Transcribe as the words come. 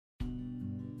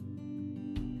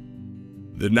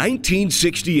The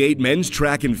 1968 men's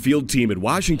track and field team at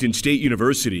Washington State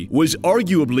University was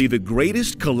arguably the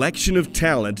greatest collection of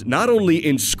talent not only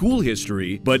in school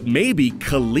history, but maybe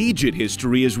collegiate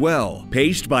history as well.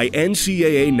 Paced by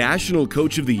NCAA National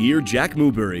Coach of the Year Jack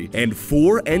Newberry and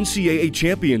 4 NCAA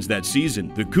champions that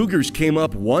season, the Cougars came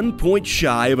up 1 point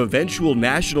shy of eventual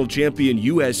national champion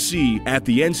USC at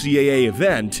the NCAA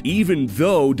event, even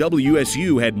though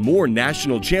WSU had more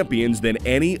national champions than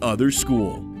any other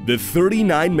school. The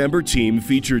 39-member team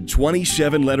featured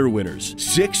 27 letter winners,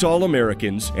 6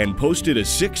 All-Americans, and posted a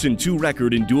 6-2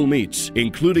 record in dual meets,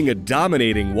 including a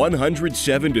dominating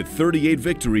 107-38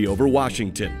 victory over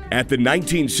Washington. At the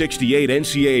 1968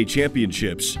 NCAA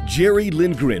championships, Jerry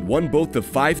Lindgren won both the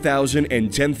 5,000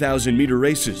 and 10,000 meter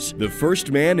races, the first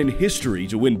man in history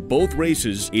to win both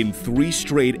races in 3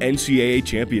 straight NCAA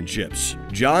championships.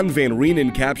 John Van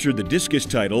Reenen captured the discus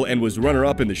title and was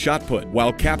runner-up in the shot put,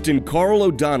 while Captain Carl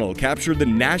O'Donnell captured the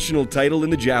national title in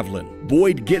the javelin.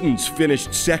 Boyd Gittens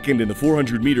finished second in the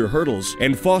 400-meter hurdles,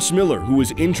 and Foss Miller, who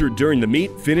was injured during the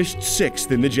meet, finished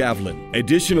 6th in the javelin.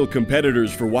 Additional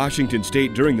competitors for Washington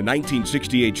State during the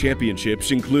 1968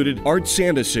 championships included Art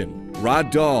Sanderson, Rod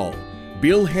Dahl,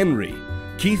 Bill Henry,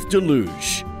 Keith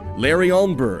DeLuge, Larry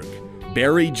Almberg,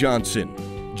 Barry Johnson,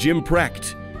 Jim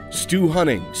Precht, Stu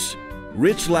Hunnings,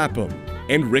 Rich Lapham,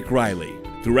 and Rick Riley.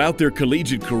 Throughout their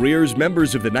collegiate careers,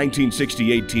 members of the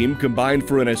 1968 team combined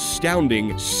for an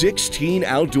astounding 16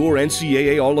 outdoor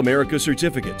NCAA All-America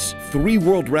certificates, 3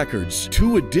 world records,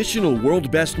 2 additional world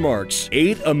best marks,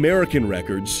 8 American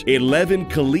records, 11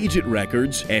 collegiate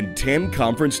records, and 10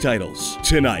 conference titles.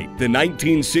 Tonight, the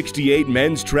 1968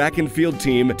 men's track and field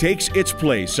team takes its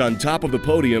place on top of the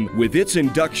podium with its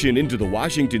induction into the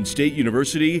Washington State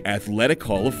University Athletic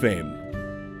Hall of Fame.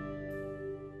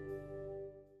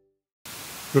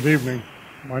 Good evening.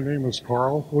 My name is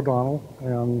Carl O'Donnell,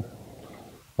 and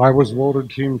I was voted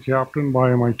team captain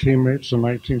by my teammates in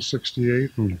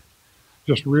 1968, and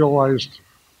just realized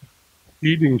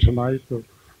eating tonight the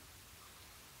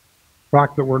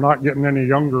fact that we're not getting any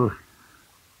younger.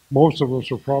 Most of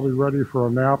us are probably ready for a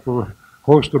nap or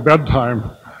close to bedtime.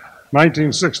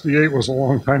 1968 was a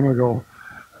long time ago.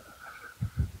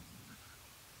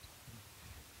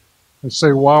 I'd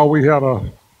say, wow, we had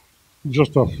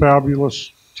just a fabulous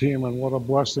team, and what a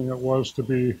blessing it was to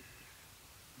be,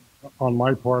 on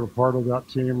my part, a part of that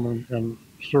team and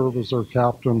serve as their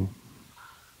captain.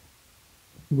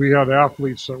 We had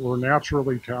athletes that were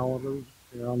naturally talented,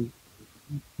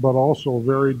 but also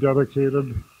very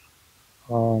dedicated,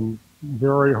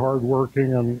 very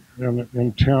hardworking, and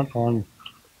intent on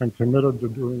and committed to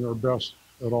doing their best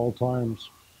at all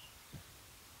times.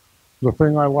 The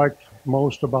thing I liked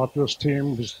most about this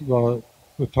team was the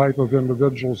type of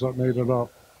individuals that made it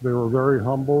up. They were very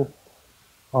humble,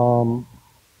 and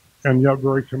yet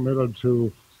very committed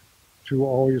to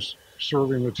always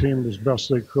serving the team as best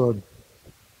they could.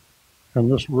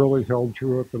 And this really held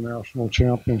true at the national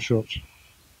championships.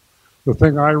 The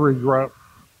thing I regret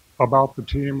about the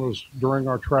team was during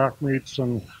our track meets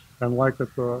and like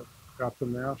at the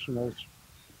nationals,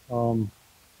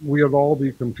 we'd all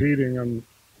be competing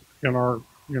in our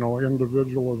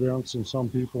individual events, and some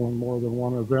people in more than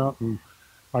one event. And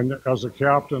as a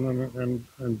captain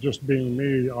and just being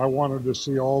me, I wanted to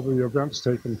see all the events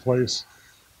taking place,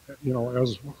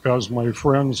 as my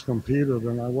friends competed,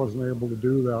 and I wasn't able to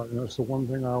do that. And that's the one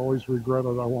thing I always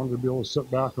regretted. I wanted to be able to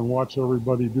sit back and watch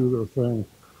everybody do their thing.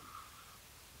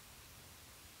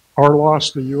 Our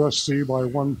loss to USC by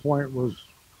 1 point was,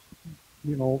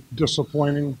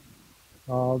 disappointing.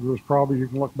 There's probably, you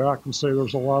can look back and say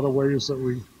there's a lot of ways that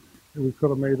we could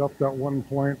have made up that 1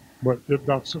 point, but it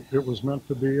was meant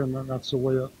to be, and that's the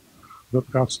way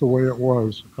it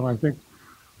was. And I think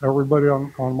everybody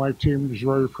on my team is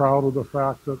very proud of the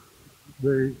fact that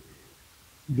they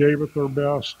gave it their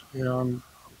best, and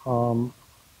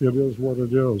it is what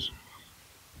it is.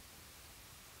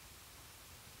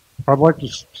 I'd like to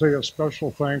say a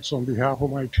special thanks on behalf of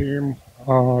my team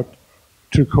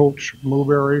to Coach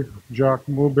Newberry, Jack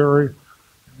Newberry,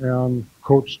 and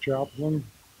Coach Chaplin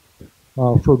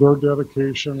for their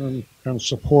dedication and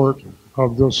support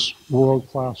of this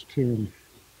world-class team.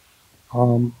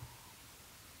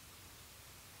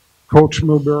 Coach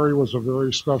Newberry was a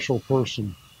very special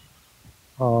person.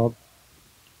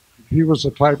 He was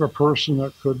the type of person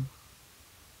that could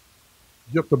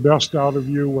get the best out of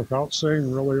you without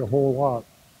saying really a whole lot.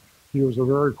 He was a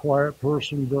very quiet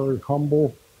person, very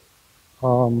humble,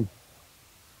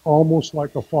 almost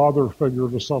like a father figure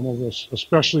to some of us,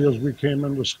 especially as we came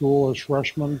into school as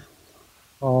freshmen.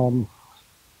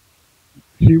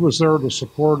 He was there to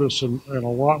support us in a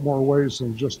lot more ways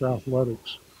than just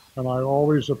athletics. and I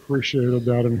always appreciated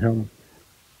that in him.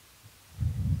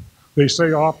 They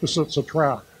say opposites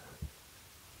attract.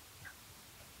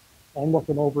 I'm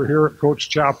looking over here at Coach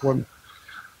Chaplin.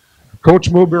 Coach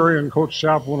Muberry and Coach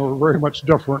Chaplin are very much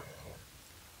different.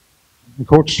 And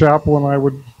Coach Chaplin, I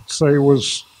would say,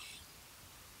 was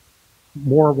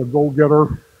more of a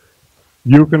go-getter,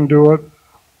 you can do it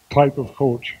type of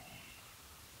coach.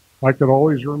 I could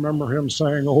always remember him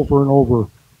saying over and over,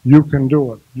 you can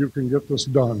do it, you can get this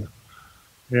done.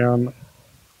 And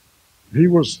he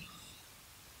was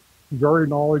very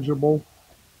knowledgeable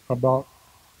about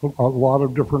a lot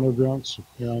of different events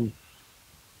and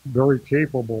very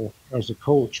capable as a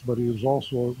coach, but he was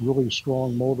also a really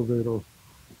strong motivator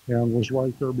and was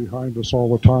right there behind us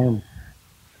all the time.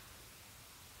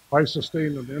 I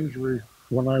sustained an injury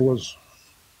when I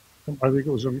think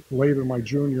it was late in my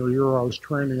junior year. I was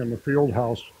training in the field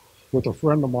house with a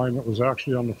friend of mine that was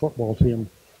actually on the football team,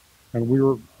 and we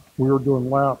were doing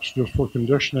laps just for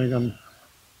conditioning, and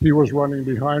he was running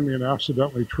behind me and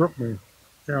accidentally tripped me,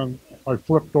 and I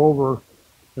flipped over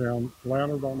and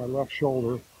landed on my left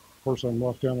shoulder. Of course, I'm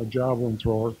left-handed javelin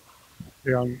thrower,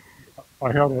 and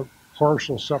I had a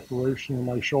partial separation in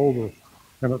my shoulder,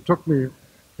 and it took me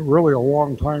really a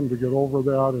long time to get over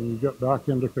that and get back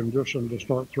into condition to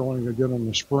start throwing again in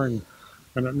the spring.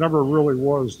 And it never really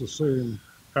was the same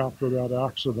after that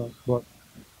accident. But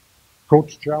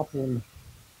Coach Chaplin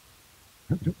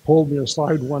pulled me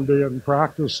aside one day in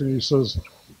practice and he says,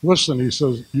 listen, he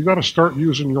says, you got to start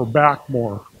using your back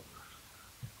more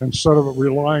instead of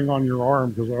relying on your arm,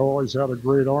 because I always had a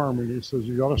great arm. And he says,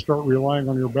 you got to start relying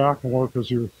on your back more because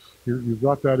you've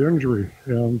got that injury.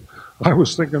 And I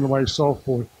was thinking to myself,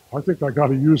 well, I think I got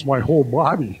to use my whole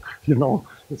body. You know,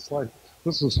 it's like,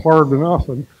 this is hard enough.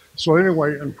 And so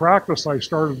anyway, in practice, I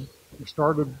started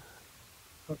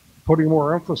putting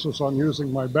more emphasis on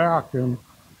using my back. And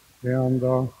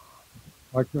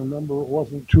I can remember it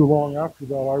wasn't too long after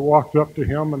that, I walked up to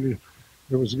him and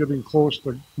it was getting close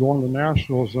to going to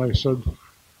nationals. And I said,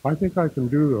 I think I can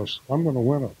do this. I'm going to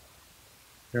win it.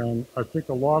 And I think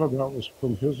a lot of that was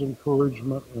from his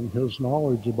encouragement and his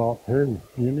knowledge about, hey,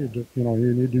 you need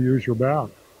to use your back.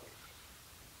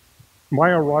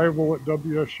 My arrival at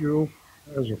WSU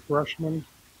as a freshman,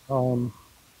 and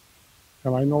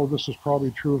I know this is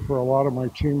probably true for a lot of my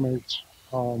teammates,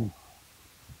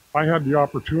 I had the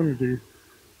opportunity,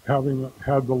 having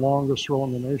had the longest row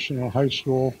in the nation in high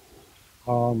school,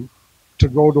 to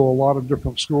go to a lot of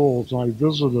different schools. And I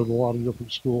visited a lot of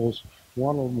different schools.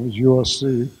 One of them was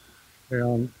USC.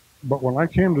 But when I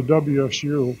came to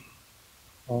WSU,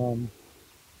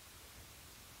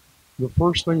 the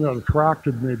first thing that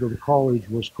attracted me to the college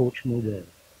was Coach Muberry.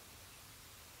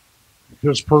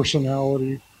 His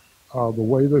personality, the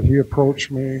way that he approached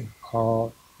me,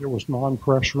 it was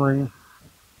non-pressuring.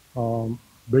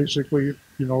 Basically,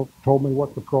 told me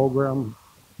what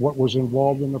was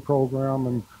involved in the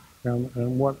program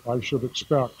and what I should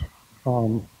expect.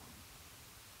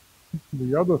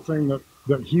 The other thing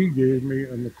that he gave me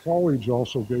and the college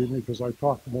also gave me, because I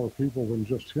talked to more people than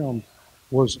just him,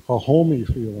 was a homey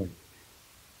feeling.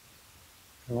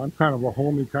 And I'm kind of a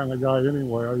homey kind of guy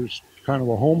anyway. I was kind of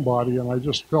a homebody, and I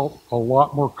just felt a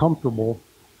lot more comfortable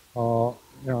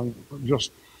and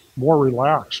just more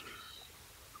relaxed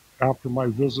after my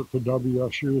visit to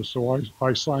WSU. So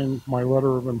I signed my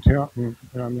letter of intent and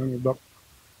ended up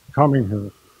coming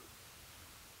here.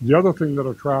 The other thing that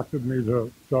attracted me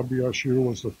to WSU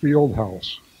was the field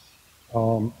house.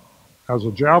 As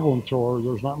a javelin thrower,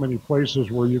 there's not many places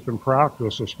where you can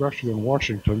practice, especially in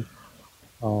Washington,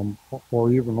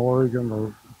 or even Oregon,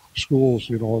 or schools,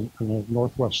 in the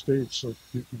Northwest states.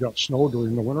 You got snow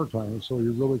during the wintertime, so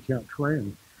you really can't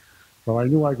train. But I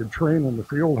knew I could train in the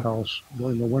field house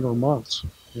during the winter months.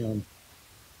 And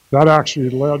that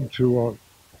actually led to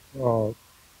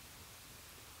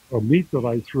a meet that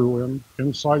I threw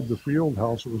inside the field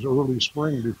house. It was early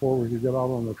spring before we could get out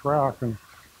on the track, and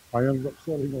I ended up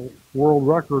setting a world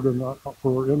record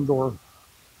for indoor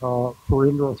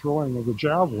throwing of the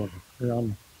javelin.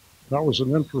 And that was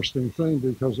an interesting thing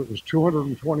because it was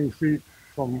 220 feet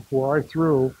from where I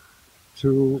threw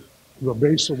to the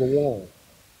base of the wall.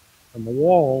 And the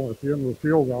wall at the end of the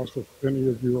field house, if any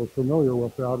of you are familiar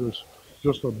with that, is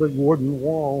just a big wooden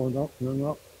wall, and up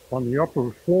on the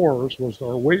upper floors was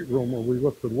our weight room where we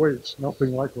lifted weights,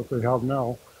 nothing like what they have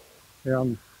now.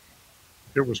 And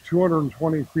it was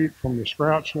 220 feet from the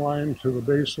scratch line to the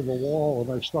base of the wall, and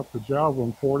I stuck the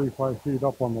javelin 45 feet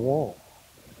up on the wall.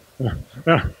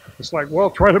 It's like, well,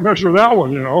 try to measure that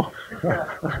one,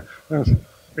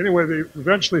 Anyway, they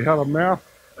eventually had a math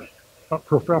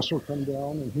professor come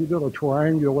down, and he did a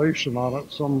triangulation on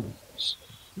it, some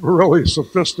really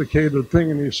sophisticated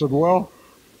thing. And he said, well,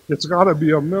 it's got to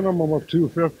be a minimum of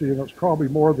 250, and it's probably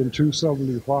more than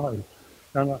 275.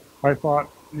 And I thought,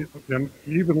 and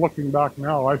even looking back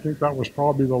now, I think that was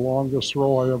probably the longest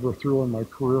throw I ever threw in my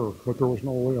career, but there was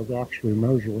no way of actually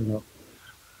measuring it.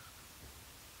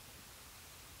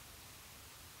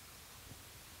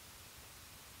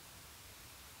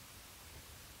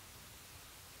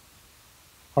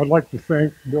 I'd like to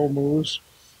thank Bill Moose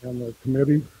and the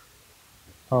committee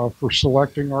for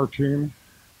selecting our team.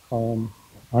 Um,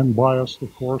 I'm biased,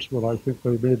 of course, but I think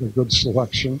they made a good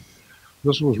selection.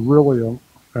 This was really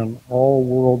an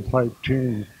all-world type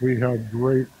team. We had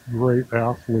great, great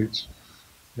athletes,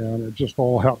 and it just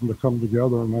all happened to come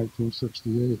together in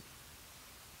 1968.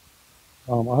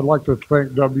 I'd like to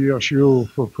thank WSU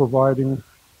for providing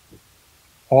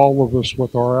all of us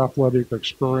with our athletic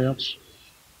experience,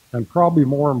 and probably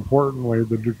more importantly,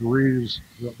 the degrees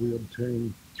that we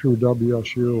obtained through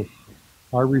WSU.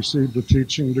 I received a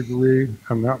teaching degree,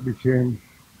 and that became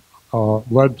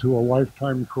led to a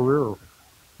lifetime career.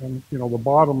 And the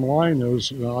bottom line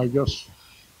is, I guess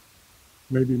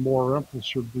maybe more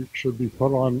emphasis should be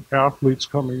put on athletes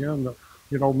coming in that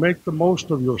make the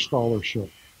most of your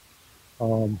scholarship.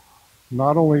 Um,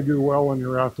 Not only do well in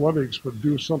your athletics, but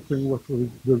do something with the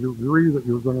degree that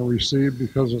you're going to receive,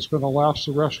 because it's going to last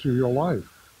the rest of your life.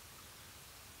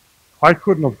 I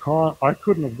couldn't have gone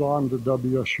to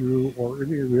WSU or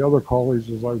any of the other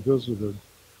colleges I visited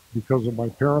because of my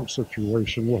parents'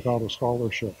 situation without a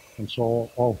scholarship. And so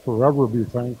I'll forever be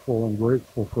thankful and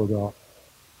grateful for that.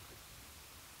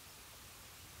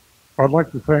 I'd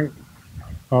like to thank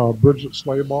Bridget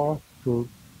Slaybaugh for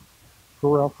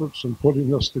her efforts in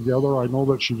putting this together. I know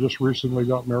that she just recently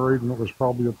got married, and it was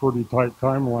probably a pretty tight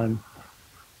timeline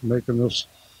making this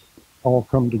all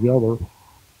come together.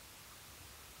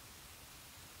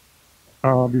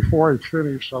 Before I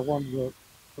finish, I wanted to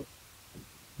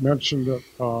mention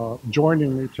that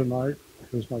joining me tonight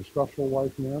is my special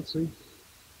wife, Nancy,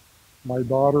 my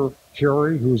daughter,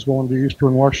 Carrie, who's going to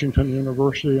Eastern Washington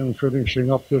University and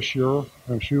finishing up this year,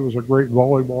 and she was a great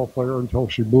volleyball player until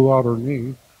she blew out her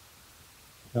knee,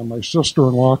 and my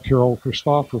sister-in-law, Carol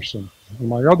Christofferson. And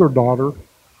my other daughter,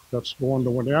 that's going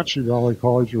to Wenatchee Valley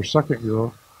College her second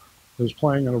year, is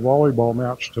playing in a volleyball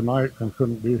match tonight and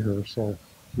couldn't be here, so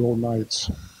go Knights.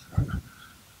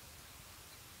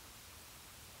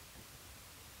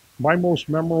 My most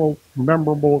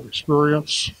memorable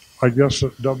experience, I guess,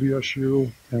 at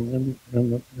WSU and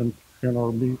in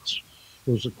our meets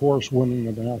was, of course, winning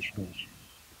the Nationals.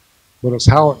 But it's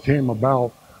how it came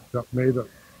about that made it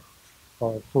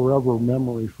a forever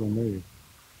memory for me.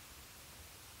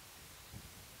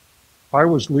 I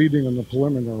was leading in the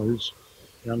preliminaries,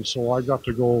 and so I got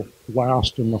to go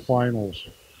last in the finals.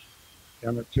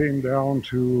 And it came down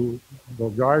to the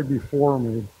guy before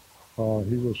me.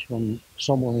 He was from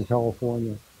somewhere in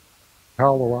California,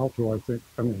 Palo Alto, I think.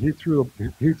 I mean, he threw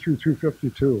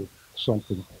 252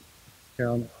 something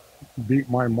and beat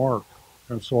my mark.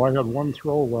 And so I had one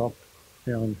throw left,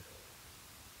 and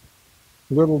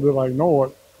little did I know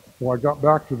it, well, I got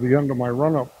back to the end of my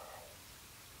run-up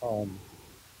um,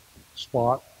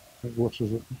 spot, which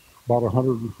is about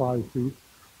 105 feet,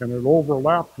 and it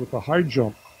overlapped with the high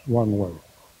jump runway.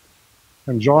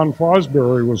 And John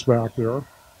Fosbury was back there,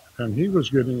 and he was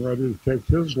getting ready to take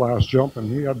his last jump,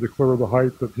 and he had to clear the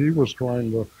height that he was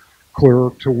trying to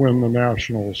clear to win the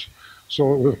Nationals.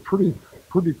 So it was a pretty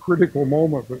critical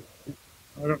moment. But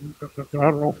I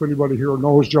don't know if anybody here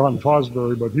knows John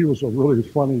Fosbury, but he was a really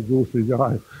funny, goofy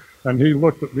guy. And he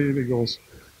looked at me and he goes,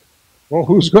 well,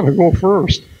 who's going to go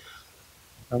first?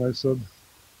 And I said,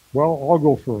 well, I'll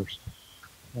go first.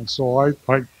 And so I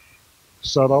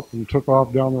set up and took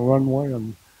off down the runway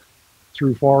and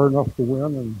threw far enough to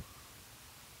win, and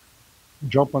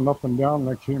jumping up and down, and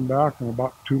I came back, and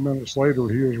about 2 minutes later,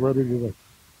 he was ready to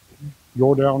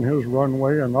go down his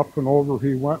runway, and up and over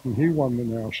he went, and he won the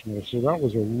Nationals. So that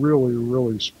was a really,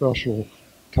 really special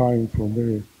time for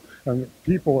me. And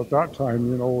people at that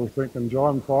time, were thinking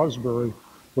John Fosbury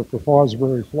with the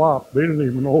Fosbury flop. They didn't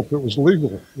even know if it was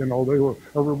legal.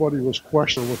 Everybody was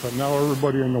questioning with it. Now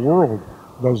everybody in the world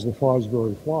does the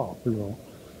Fosbury flop.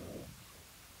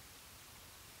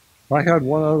 I had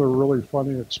one other really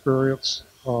funny experience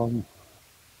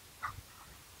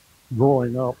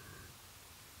growing up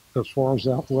as far as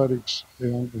athletics,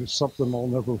 and it's something I'll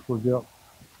never forget.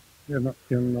 In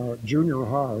junior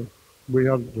high, we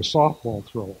had the softball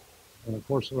throw. And of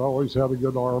course, I always had a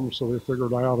good arm, so they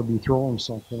figured I ought to be throwing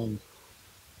something.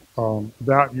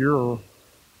 That year,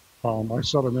 I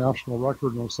set a national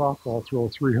record in a softball throw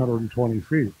of 320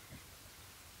 feet.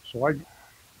 So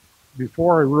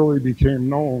before I really became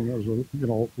known as a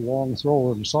long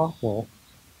thrower in softball,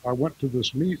 I went to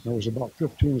this meet, and there was about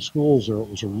 15 schools there. It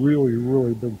was a really,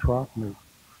 really big track meet.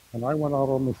 And I went out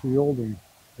on the field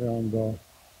and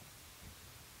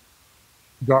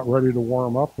got ready to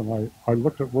warm up, and I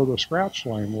looked at where the scratch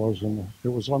line was, and it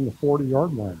was on the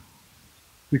 40-yard line.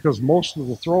 Because most of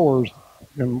the throwers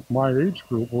in my age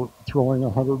group were throwing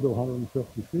 100 to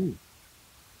 150 feet.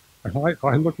 And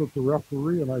I looked at the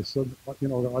referee and I said, I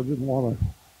didn't want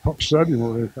to upset him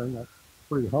or anything. I'm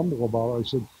pretty humble about it. I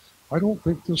said, I don't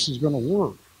think this is going to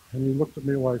work. And he looked at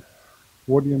me like,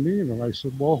 what do you mean? And I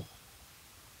said, well,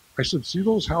 see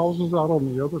those houses out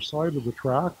on the other side of the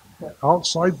track,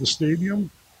 outside the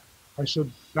stadium? I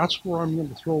said, that's where I'm going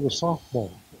to throw the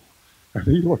softball. And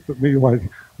he looked at me like,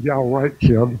 yeah, right,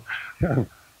 kid.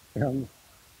 And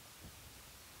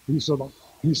he said,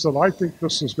 I think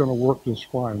this is going to work just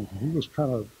fine. He was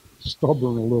kind of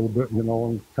stubborn a little bit,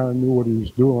 and kind of knew what he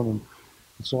was doing. And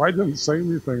so I didn't say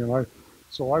anything.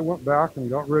 So I went back and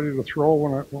got ready to throw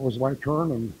when it was my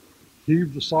turn and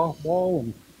heaved the softball.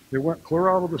 And it went clear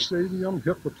out of the stadium,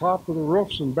 hit the top of the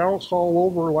roofs, and bounced all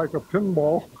over like a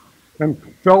pinball and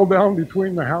fell down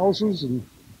between the houses. And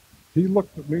he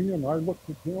looked at me and I looked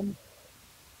at him.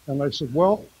 And I said,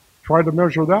 well, try to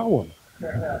measure that one.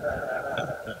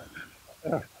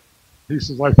 He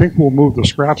says, I think we'll move the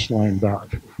scratch line back.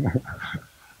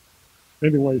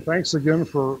 Anyway, thanks again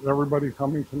for everybody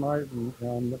coming tonight.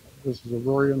 And this is a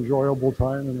very enjoyable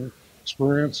time and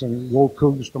experience. And go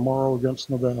Cougs tomorrow against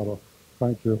Nevada.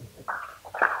 Thank you.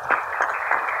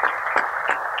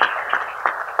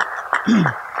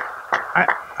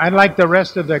 I'd like the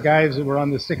rest of the guys that were on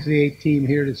the 68 team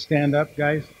here to stand up,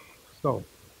 guys. So.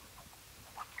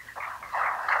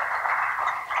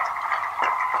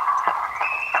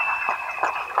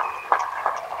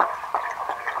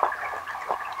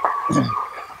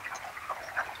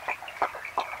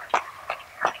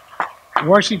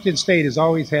 Washington State has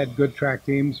always had good track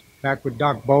teams. Back with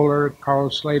Doc Bowler, Carl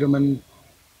Slaterman,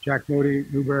 Jack Moody,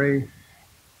 Newberry,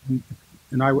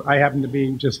 and I happen to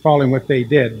be just following what they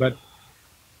did. But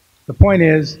the point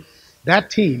is, that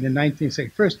team in 1960,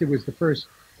 first it was the first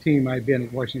team I've been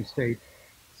at Washington State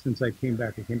since I came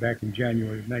back. I came back in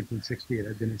January of 1968.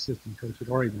 I've been assistant coach at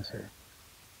Oregon State.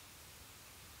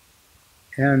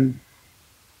 And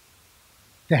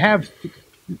you have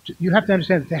to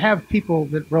understand, to have people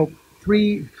that broke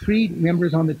three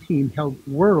members on the team held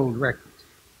world records.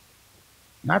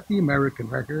 Not the American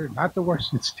record, not the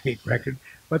Washington State record,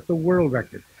 but the world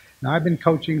record. Now, I've been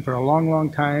coaching for a long,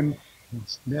 long time.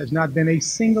 There's not been a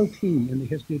single team in the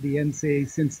history of the NCAA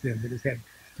since then that has had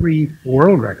 3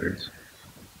 world records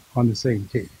on the same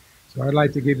team. So I'd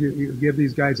like to give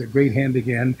these guys a great hand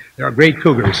again. They're great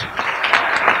Cougars.